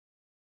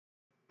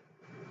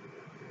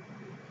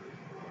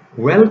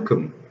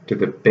Welcome to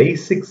the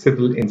Basic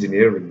Civil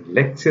Engineering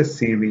lecture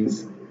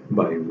series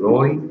by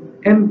Roy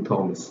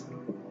M.Thomas.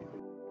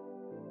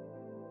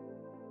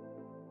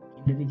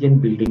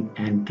 Intelligent building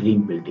and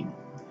green building.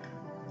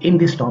 In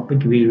this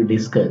topic, we will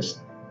discuss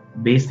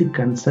basic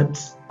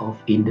concepts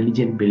of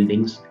intelligent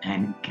buildings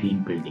and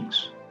green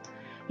buildings.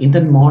 In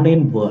the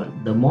modern world,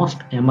 the most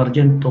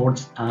emergent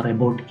thoughts are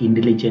about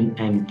intelligent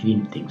and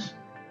green things.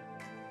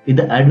 With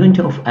the advent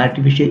of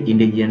artificial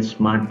intelligence,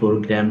 smart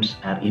programs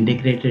are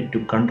integrated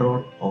to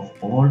control of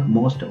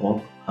most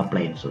of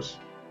appliances,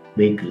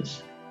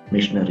 vehicles,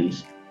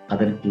 machineries,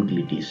 other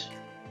utilities.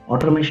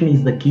 Automation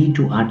is the key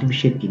to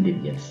artificial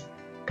intelligence.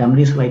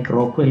 Companies like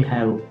Rockwell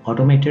have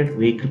automated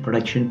vehicle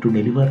production to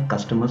deliver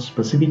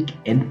customer-specific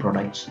end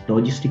products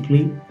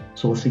logistically,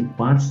 sourcing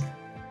parts,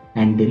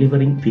 and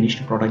delivering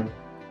finished product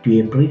to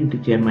a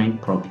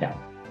predetermined program.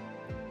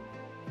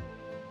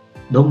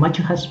 Though much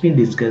has been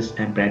discussed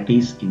and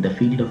practiced in the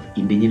field of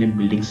intelligent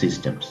building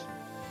systems,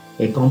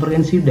 a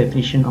comprehensive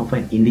definition of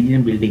an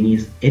intelligent building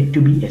is yet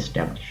to be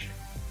established.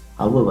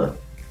 However,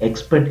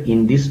 experts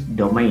in this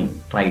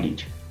domain tried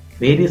it.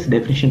 Various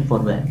definitions for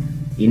the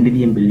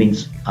intelligent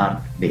buildings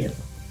are there.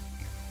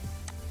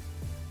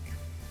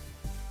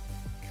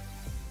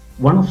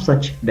 One of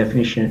such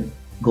definitions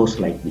goes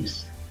like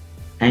this.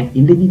 An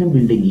intelligent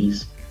building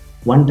is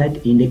one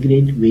that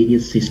integrates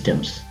various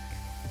systems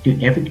to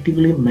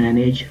effectively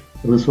manage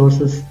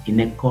resources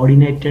in a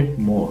coordinated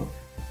mode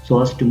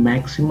so as to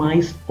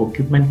maximize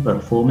occupant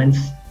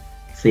performance,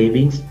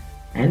 savings,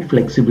 and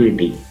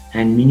flexibility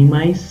and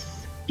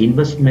minimize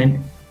investment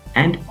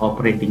and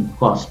operating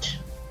cost.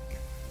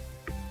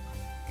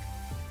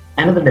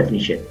 Another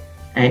definition: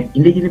 an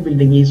intelligent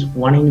building is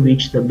one in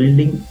which the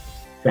building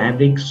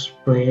fabric,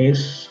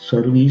 space,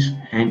 service,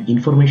 and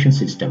information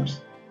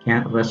systems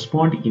can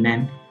respond in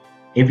an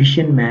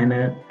efficient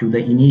manner to the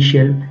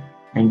initial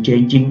and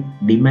changing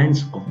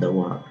demands of the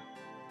owner,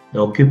 the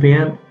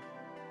occupier,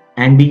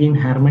 and be in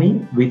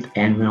harmony with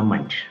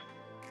environment.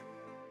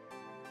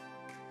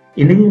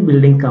 Intelligent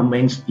building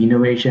combines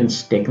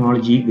innovations,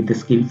 technology with a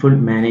skillful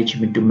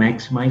management to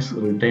maximize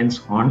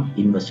returns on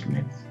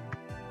investments.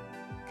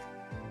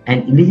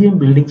 An intelligent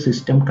building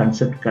system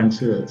concept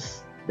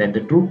considers that the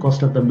true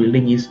cost of the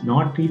building is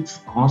not its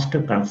cost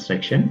of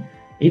construction.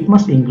 It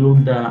must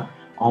include the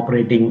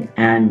operating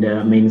and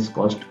maintenance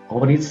cost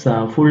over its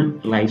full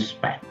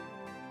lifespan.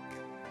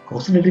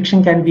 Cost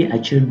reduction can be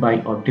achieved by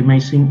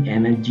optimizing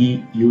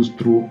energy use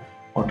through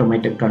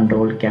automated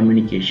control,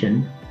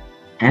 communication,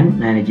 and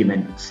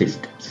management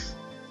systems.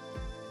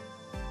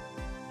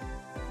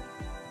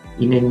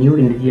 In a new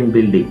intelligent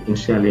building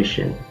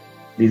installation,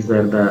 these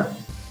are the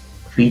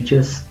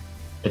features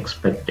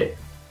expected: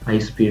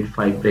 high-speed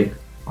fiber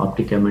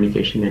optic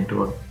communication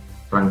network,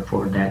 trunk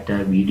for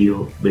data,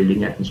 video,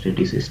 building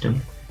administrative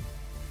system,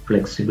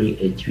 flexible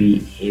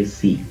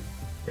HVAC,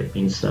 that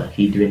means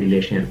heat,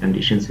 ventilation, air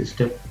conditioning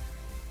system,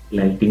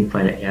 lighting,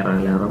 fire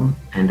alarm,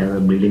 and other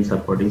building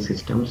supporting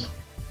systems,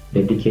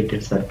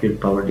 dedicated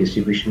circuit power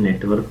distribution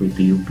network with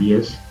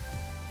UPS,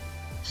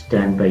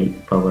 standby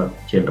power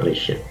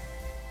generation.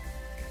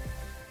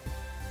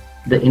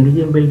 The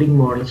intelligent building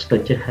model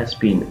structure has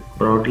been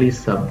broadly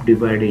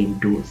subdivided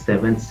into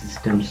 7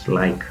 systems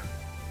like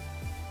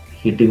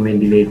heating,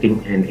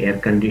 ventilating, and air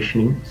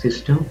conditioning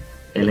system,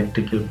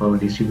 electrical power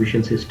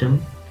distribution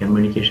system,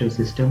 communication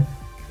system,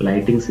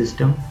 lighting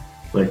system,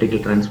 vertical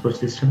transport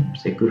system,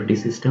 security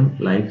system,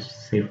 life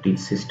safety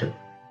system.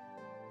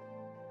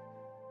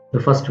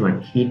 The first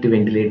one, heat,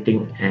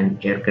 ventilating,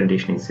 and air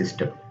conditioning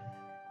system.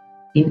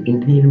 In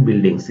intelligent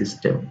building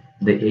system,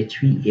 the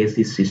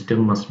HVAC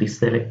system must be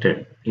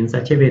selected in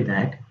such a way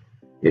that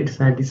it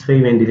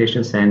satisfies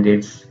ventilation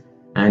standards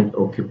and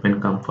occupant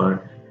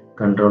comfort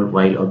control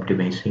while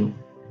optimizing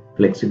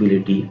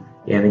flexibility,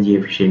 energy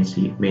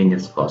efficiency,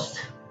 maintenance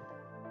costs.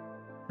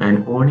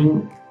 An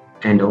owning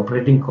and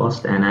operating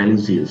cost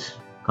analysis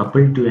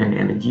coupled to an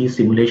energy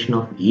simulation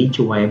of each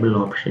viable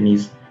option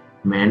is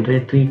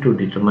mandatory to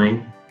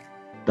determine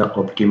the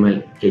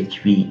optimal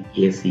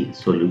HVAC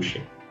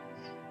solution.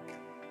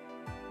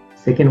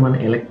 Second one,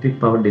 electric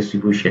power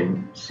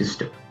distribution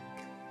system.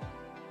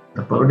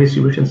 The power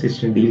distribution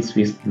system deals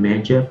with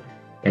major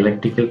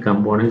electrical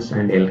components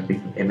and electric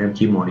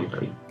energy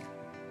monitoring.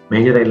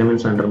 Major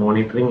elements under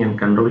monitoring and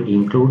control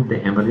include the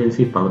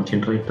emergency power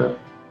generator,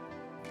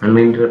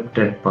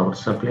 uninterrupted power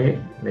supply,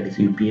 that is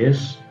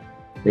UPS,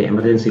 the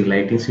emergency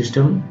lighting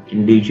system,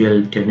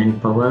 individual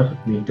tenant power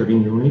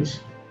metering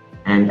units,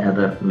 and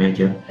other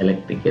major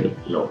electrical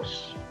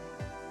loads.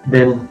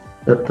 Then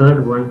the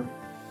third one,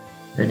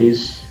 that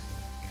is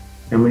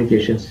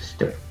communication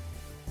system.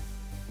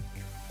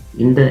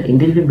 In the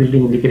intelligent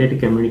building,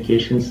 integrated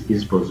communications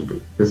is possible.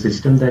 The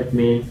system that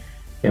may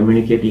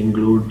communicate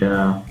include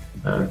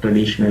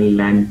traditional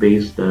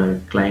LAN-based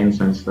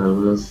clients and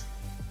servers,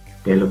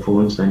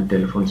 telephones and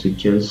telephone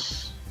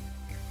switches,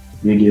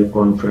 video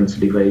conference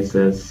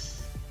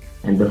devices,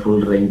 and the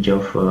full range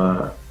of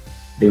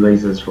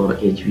devices for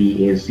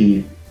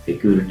HVAC,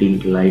 security,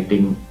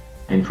 lighting,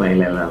 and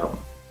fire alarm.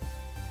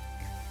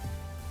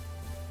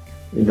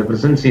 In the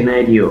present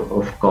scenario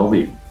of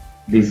COVID,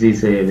 this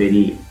is a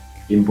very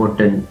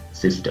important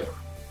system.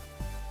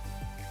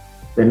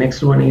 The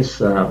next one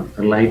is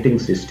lighting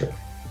system.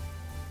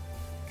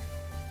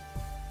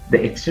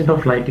 The extent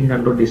of lighting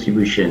control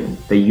distribution,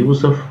 the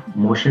use of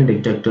motion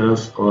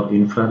detectors or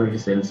infrared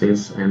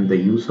sensors, and the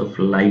use of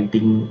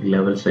lighting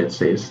level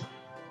sensors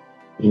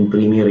in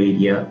premier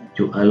area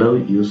to allow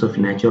use of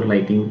natural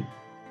lighting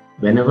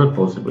whenever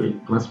possible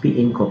must be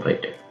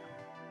incorporated.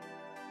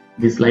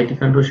 This lighting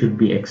control should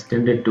be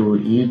extended to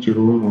each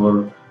room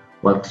or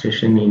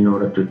workstation in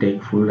order to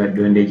take full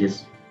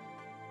advantages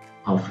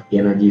of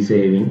energy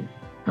saving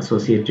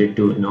associated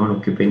to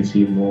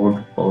non-occupancy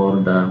mode or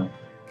the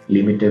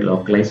limited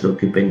localized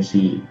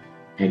occupancy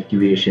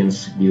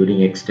activations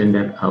during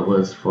extended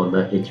hours for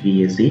the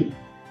HVAC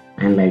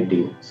and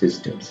lighting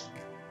systems.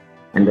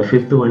 And the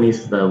fifth one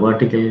is the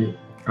vertical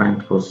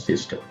transpose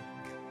system.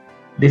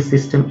 This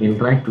system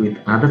interacts with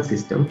other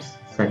systems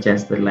such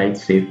as the light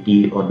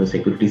safety or the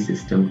security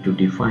system to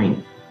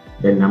define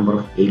the number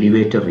of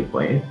elevators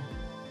required,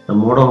 the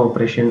mode of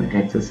operation,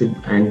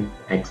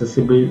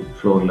 accessible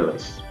floor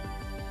levels.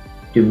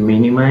 To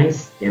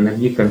minimize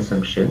energy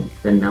consumption,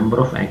 the number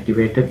of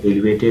activated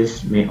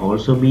elevators may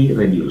also be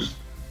reduced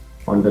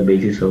on the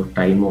basis of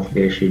time of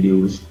their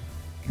schedules,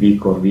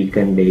 week or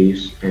weekend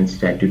days, and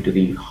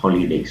statutory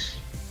holidays.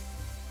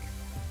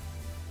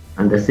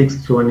 And the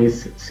sixth one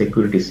is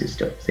security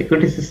system.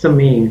 Security system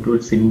may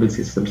include simple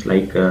systems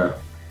like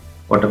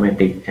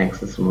automatic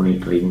access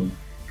monitoring,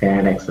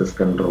 CAD access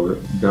control,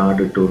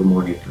 guard tour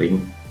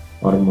monitoring,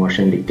 or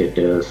motion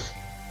detectors.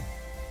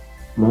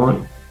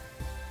 More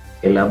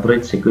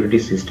elaborate security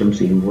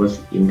systems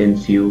involves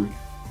intensive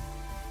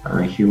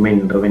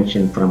human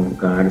intervention from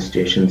guard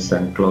stations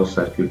and closed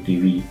circuit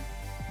TV,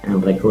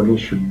 and recording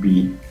should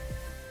be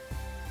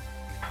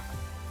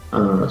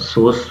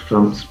sourced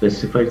from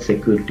specified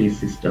security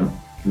system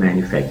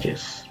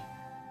manufacturers.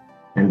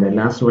 And the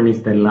last one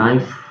is the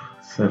life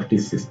safety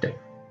system.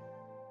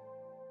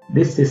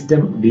 This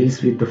system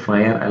deals with the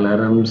fire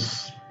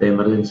alarms, the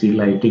emergency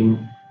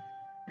lighting,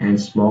 and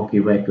smoke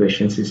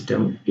evacuation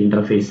system.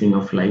 Interfacing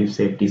of life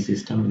safety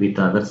system with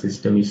other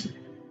system is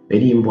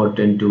very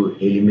important to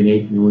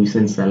eliminate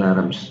nuisance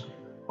alarms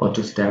or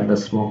to start the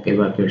smoke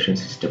evacuation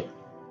system.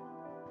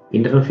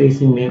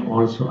 Interfacing may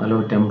also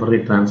allow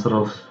temporary transfer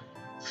of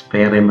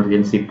spare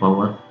emergency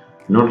power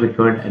not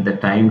required at the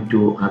time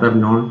to other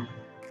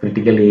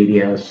non-critical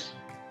areas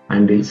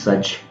until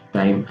such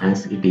time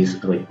as it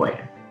is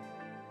required.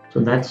 So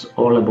that's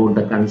all about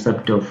the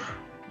concept of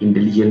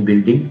intelligent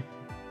building.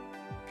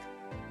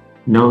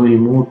 Now we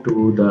move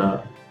to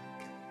the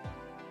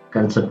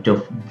concept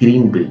of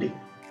green building.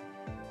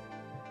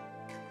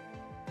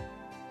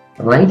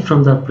 Right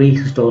from the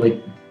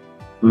prehistoric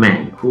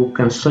man who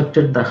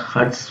constructed the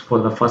huts for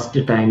the first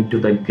time to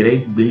the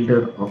great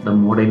builder of the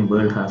modern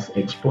world has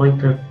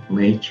exploited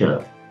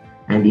nature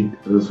and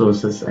its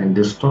resources and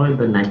destroyed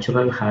the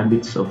natural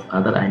habits of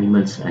other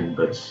animals and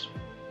birds.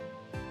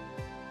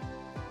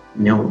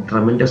 Now,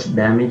 tremendous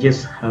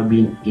damages have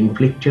been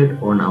inflicted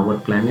on our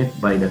planet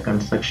by the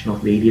construction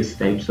of various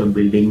types of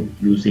building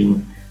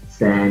using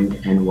sand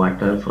and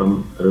water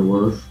from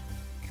rivers,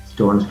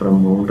 stones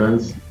from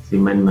mountains,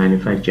 cement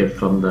manufactured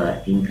from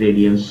the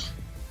ingredients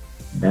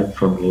dug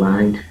from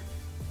land.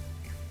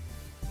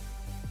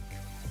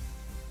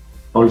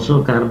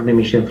 Also, carbon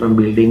emission from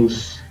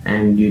buildings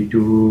and due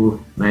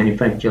to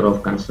manufacture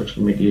of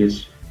construction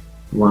materials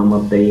warm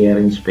up the air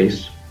in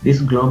space. This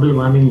global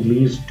warming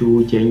leads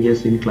to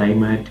changes in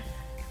climate,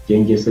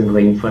 changes in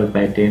rainfall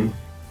pattern,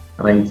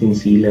 rise in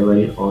sea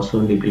level,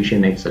 ozone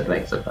depletion, etc.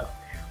 etc.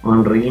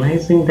 On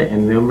realizing the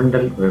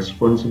environmental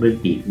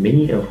responsibility,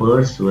 many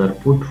efforts were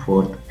put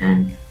forth,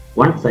 and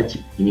one such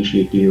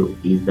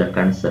initiative is the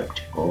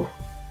concept of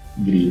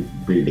green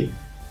building.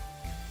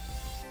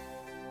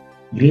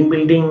 Green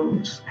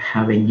buildings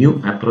have a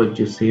new approach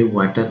to save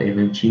water,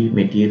 energy,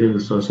 material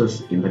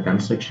resources in the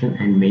construction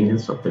and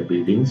maintenance of the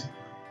buildings,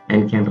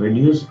 and can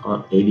reduce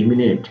or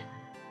eliminate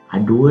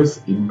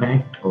adverse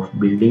impact of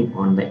building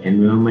on the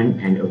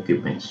environment and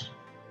occupants.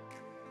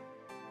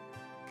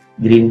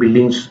 Green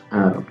buildings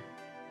are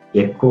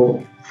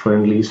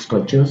eco-friendly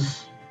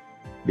structures.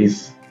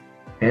 This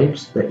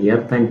helps the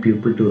earth and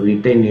people to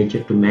retain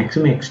nature to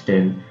maximum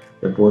extent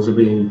the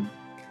possible in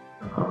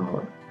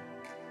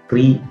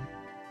three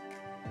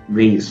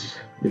ways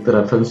with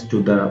reference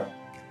to the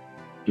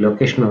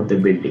location of the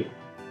building.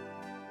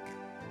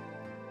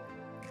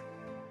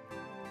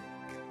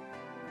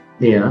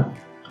 They are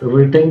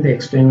retain the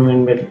external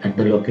environment at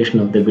the location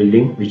of the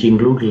building, which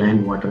include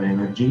land, water,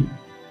 energy,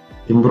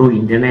 improve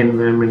internal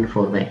environment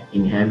for the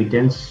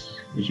inhabitants,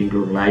 which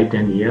include light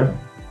and air,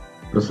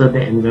 preserve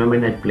the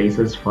environment at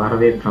places far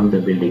away from the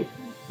building.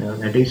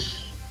 That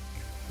is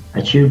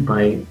achieved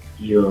by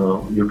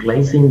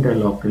utilizing the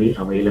locally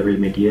available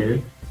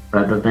material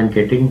rather than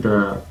getting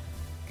the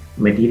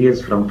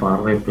materials from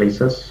faraway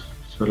places.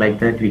 So like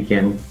that we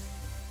can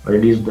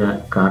reduce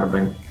the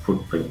carbon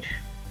footprint.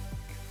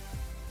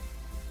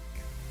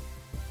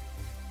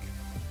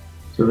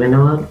 So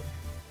whenever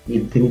we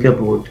think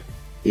about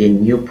a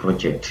new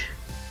project,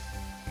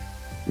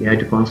 we have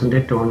to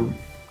concentrate on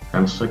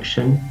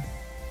construction,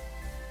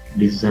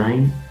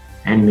 design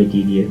and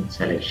material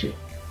selection.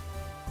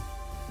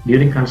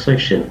 During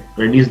construction,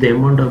 reduce the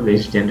amount of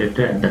waste generated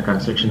at the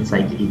construction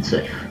site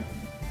itself.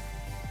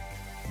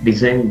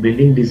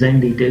 Building design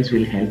details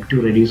will help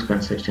to reduce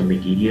construction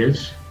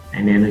materials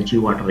and energy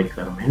water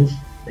requirements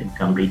when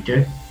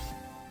completed.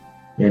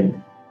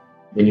 Then,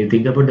 when you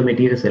think about the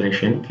material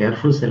selection,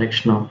 careful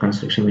selection of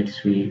construction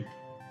materials will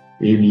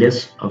leave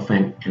less of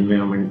an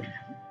environmental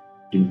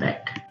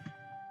impact.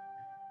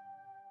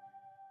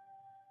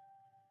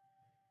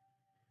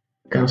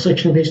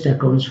 Construction waste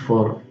accounts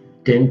for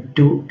 10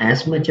 to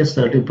as much as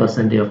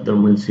 30% of the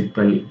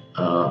municipal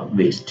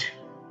waste.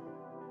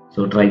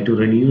 So try to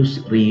reduce,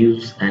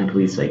 reuse and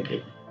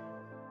recycle.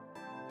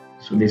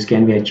 So this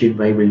can be achieved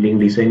by building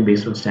design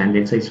based on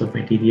standard size of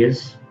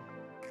materials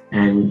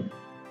and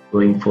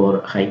going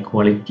for high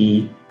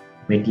quality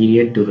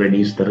material to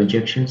reduce the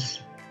rejections.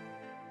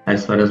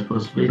 As far as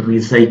possible,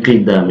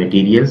 recycle the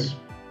materials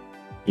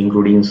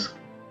including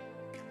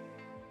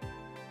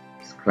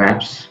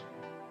scraps.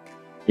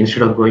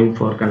 Instead of going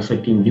for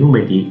constructing new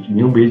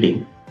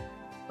building,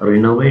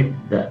 renovate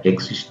the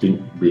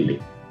existing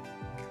building.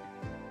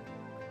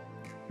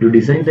 To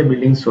design the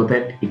building so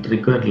that it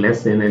requires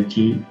less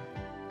energy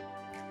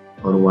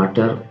or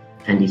water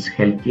and is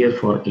healthier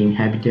for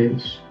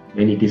inhabitants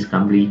when it is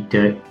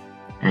completed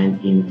and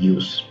in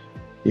use.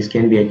 This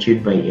can be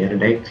achieved by air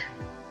duct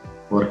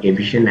for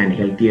efficient and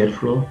healthy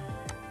airflow,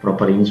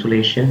 proper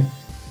insulation,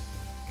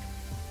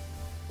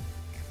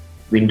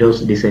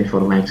 windows designed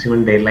for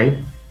maximum daylight.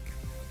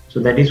 So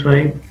that is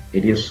why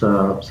it is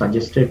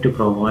suggested to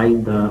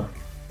provide the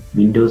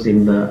windows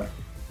in the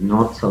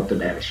north-south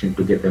direction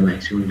to get the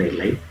maximum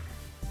daylight.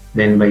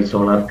 Then by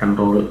solar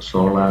control,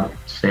 solar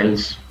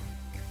cells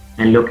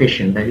and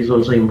location, that is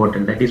also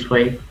important. That is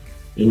why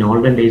in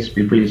olden days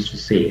people used to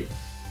say,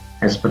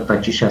 as per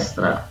Tachi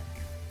Shastra,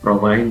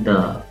 provide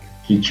the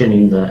kitchen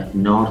in the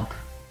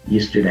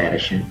north-east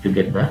direction to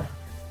get the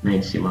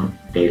maximum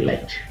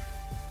daylight.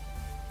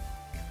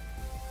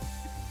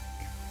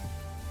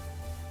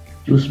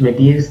 Choose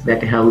materials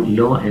that have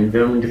low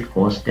environmental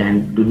cost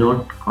and do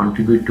not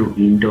contribute to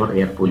indoor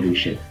air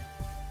pollution.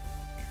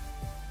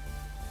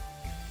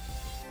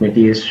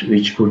 Materials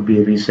which could be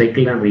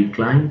recycled and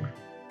reclaimed,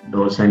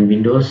 doors and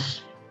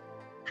windows,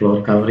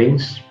 floor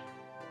coverings,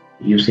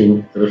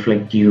 using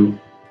reflective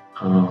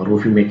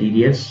roofing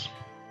materials,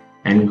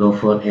 and go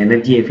for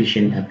energy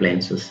efficient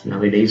appliances.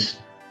 Nowadays,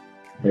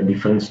 the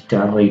different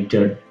star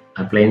rated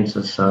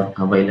appliances are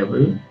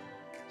available.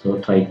 So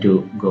try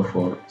to go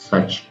for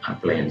such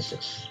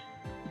appliances.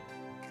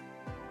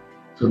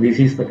 So this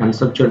is the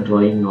conceptual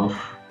drawing of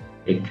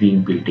a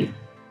green building.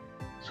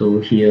 So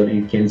here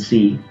you can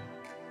see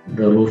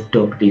the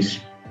rooftop is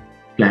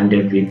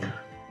planted with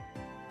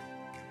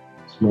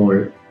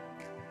small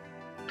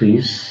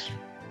trees.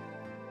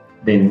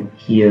 Then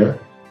here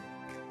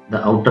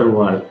the outer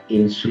wall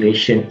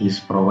insulation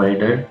is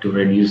provided to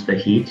reduce the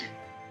heat.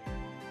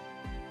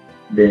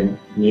 Then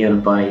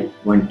nearby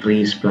one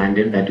tree is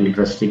planted that will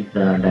restrict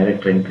the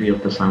direct entry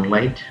of the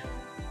sunlight.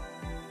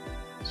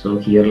 So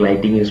here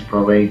lighting is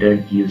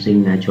provided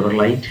using natural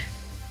light.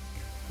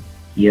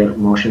 Here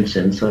motion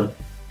sensor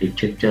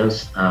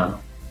detectors are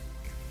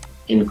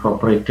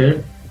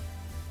incorporated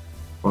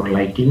for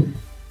lighting.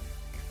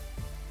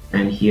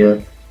 And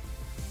here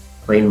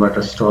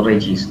rainwater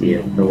storage is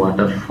there. The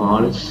water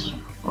falls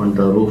on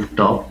the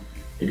rooftop.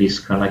 It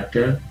is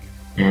collected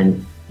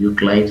and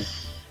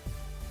utilized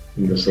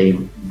in the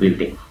same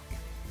building.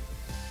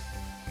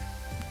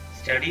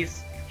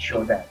 Studies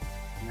show that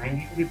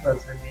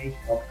 93%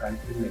 of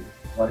consumers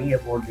worry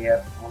about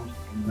their home's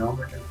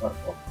environmental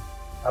performance.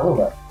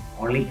 However,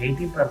 only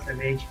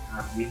 18%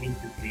 are willing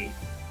to pay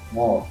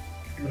more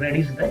to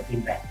reduce the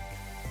impact.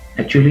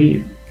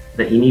 Actually,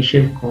 the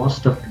initial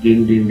cost of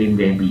green building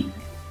may be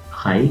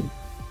high,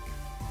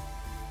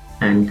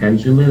 and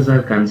consumers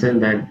are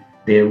concerned that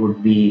they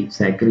would be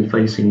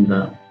sacrificing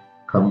the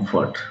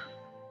comfort.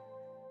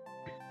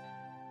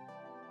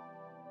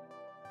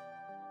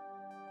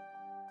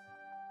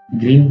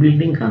 Green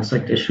building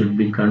constructors should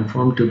be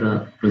conformed to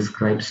the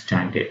prescribed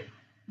standard.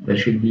 There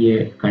should be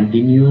a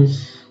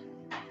continuous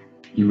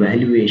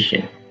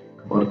evaluation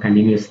or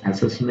continuous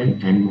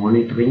assessment and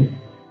monitoring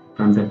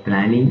from the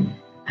planning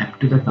up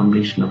to the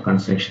completion of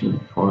construction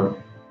for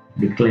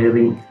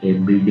declaring a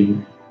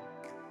building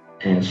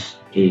as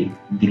a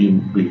green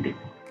building.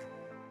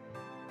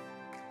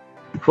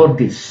 For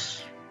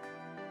this,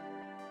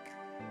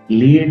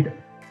 LEED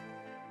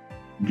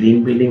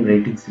green building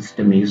rating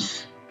system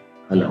is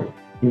allowed.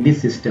 In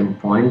this system,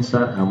 points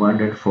are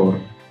awarded for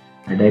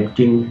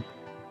adapting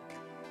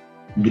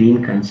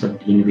green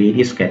concept in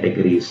various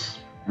categories,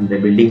 and the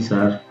buildings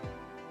are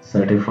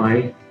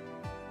certified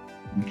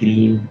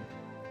green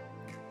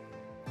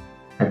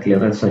at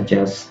levels such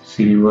as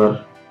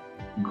silver,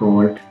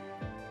 gold,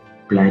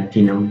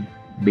 platinum,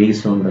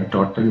 based on the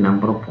total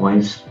number of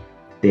points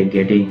they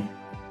get in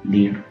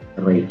LEED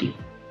rating.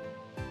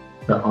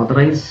 The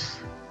authorized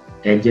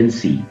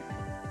agency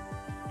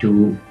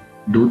to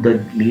do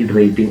the lead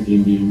rating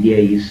in India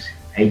is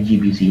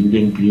IGBC,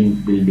 Indian Green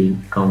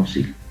Building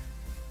Council.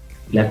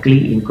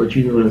 Luckily, in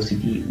Cochin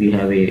University, we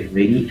have a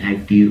very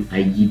active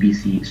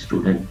IGBC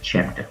student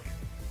chapter.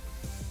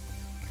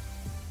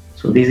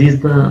 So this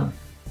is the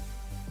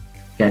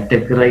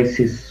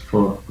categorizes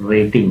for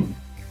rating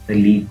the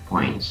lead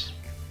points.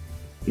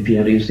 If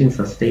you are using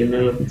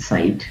sustainable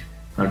site,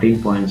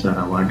 13 points are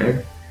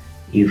awarded.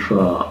 If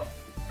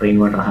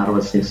rainwater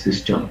harvesting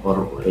system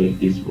or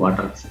is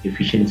water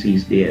efficiency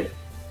is there,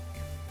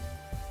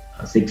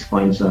 6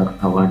 points are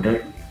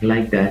awarded.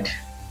 Like that,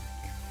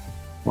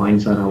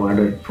 points are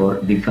awarded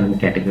for different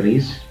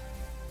categories.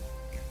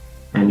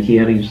 And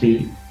here you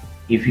see,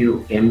 if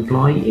you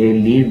employ a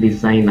lead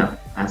designer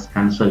as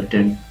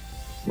consultant,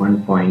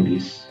 1 point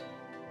is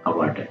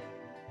awarded,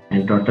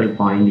 and total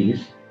point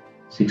is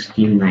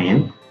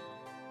 69.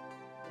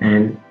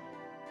 And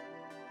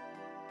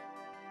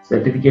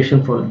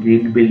certification for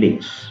green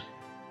buildings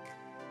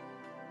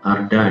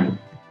are done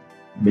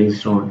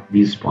based on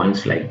these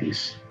points like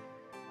this.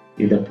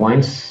 If the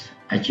points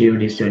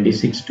achieved is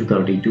 26 to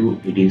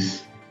 32, it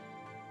is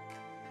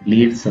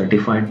LEED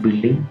certified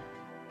building.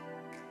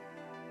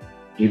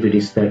 If it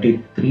is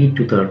 33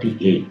 to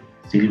 38,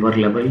 silver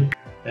level,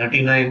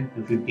 39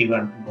 to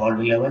 51, gold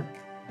level,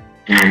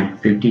 and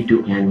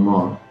 52 and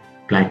more,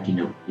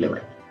 platinum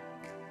level.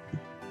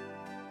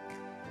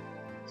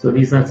 So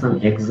these are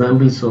some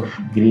examples of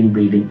green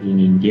building in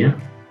India.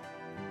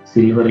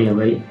 Silver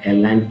level,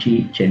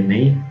 L&T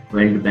Chennai,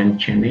 World Bank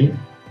Chennai.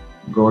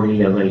 Gold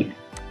level,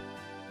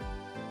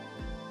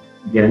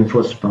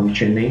 Grenfos Pump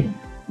Chennai,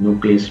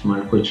 Nucleus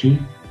Smart Kochi.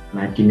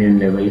 Platinum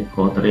level,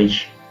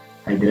 Godrej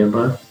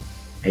Hyderabad,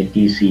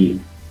 ITC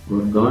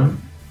Gurgaon,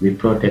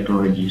 Wipro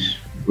Technologies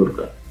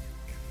Gurgaon.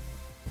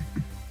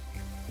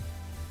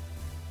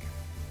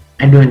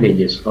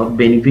 Advantages or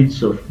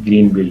benefits of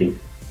green building.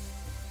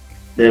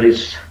 There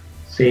is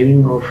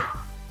saving of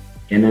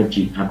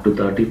energy up to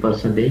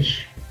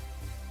 30%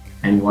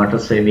 and water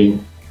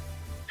saving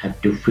up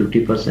to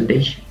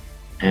 50%,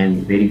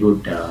 and very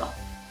good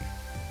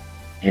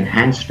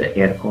enhanced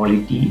air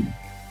quality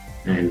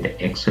and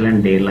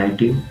excellent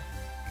daylighting,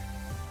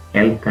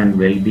 health and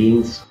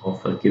well-being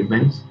of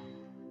equipments,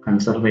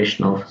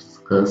 conservation of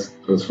scarce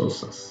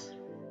resources.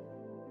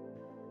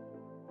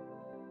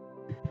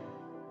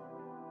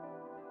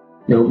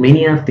 Now,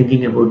 many are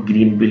thinking about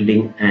green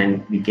building,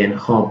 and we can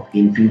hope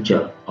in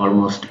future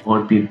almost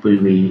all people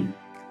will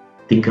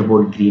think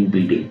about green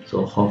building.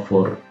 So hope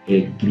for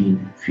a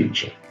green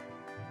future.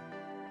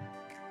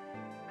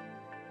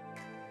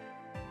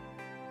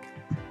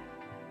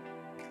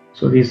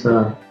 So these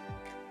are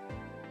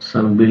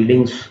some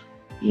buildings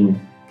in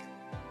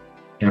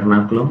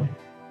Ernakulam.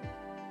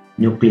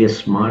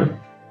 Nucleus Mall,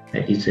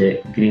 that is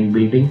a green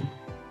building.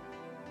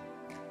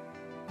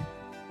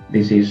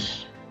 This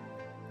is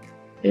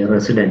a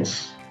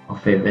residence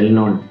of a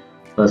well-known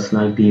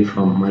personality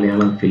from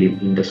Malayalam film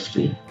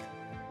industry.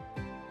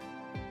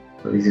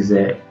 So this is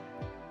a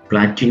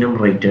platinum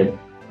rated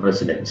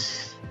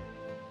residence.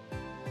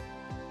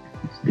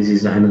 This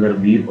is another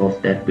view of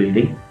that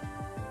building.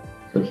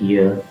 So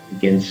here you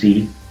can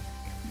see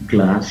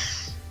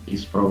glass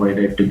is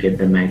provided to get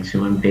the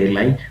maximum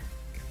daylight,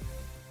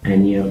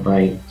 and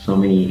nearby so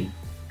many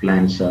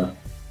plants are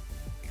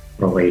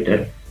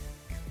provided.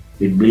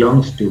 It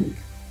belongs to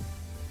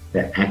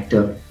the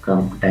actor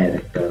cum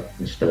director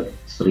Mr.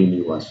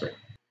 Srinivasan.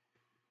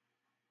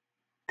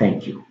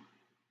 Thank you.